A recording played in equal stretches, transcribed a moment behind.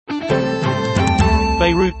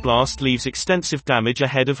Beirut blast leaves extensive damage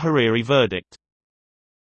ahead of Hariri verdict.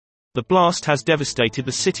 The blast has devastated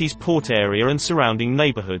the city's port area and surrounding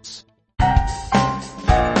neighborhoods.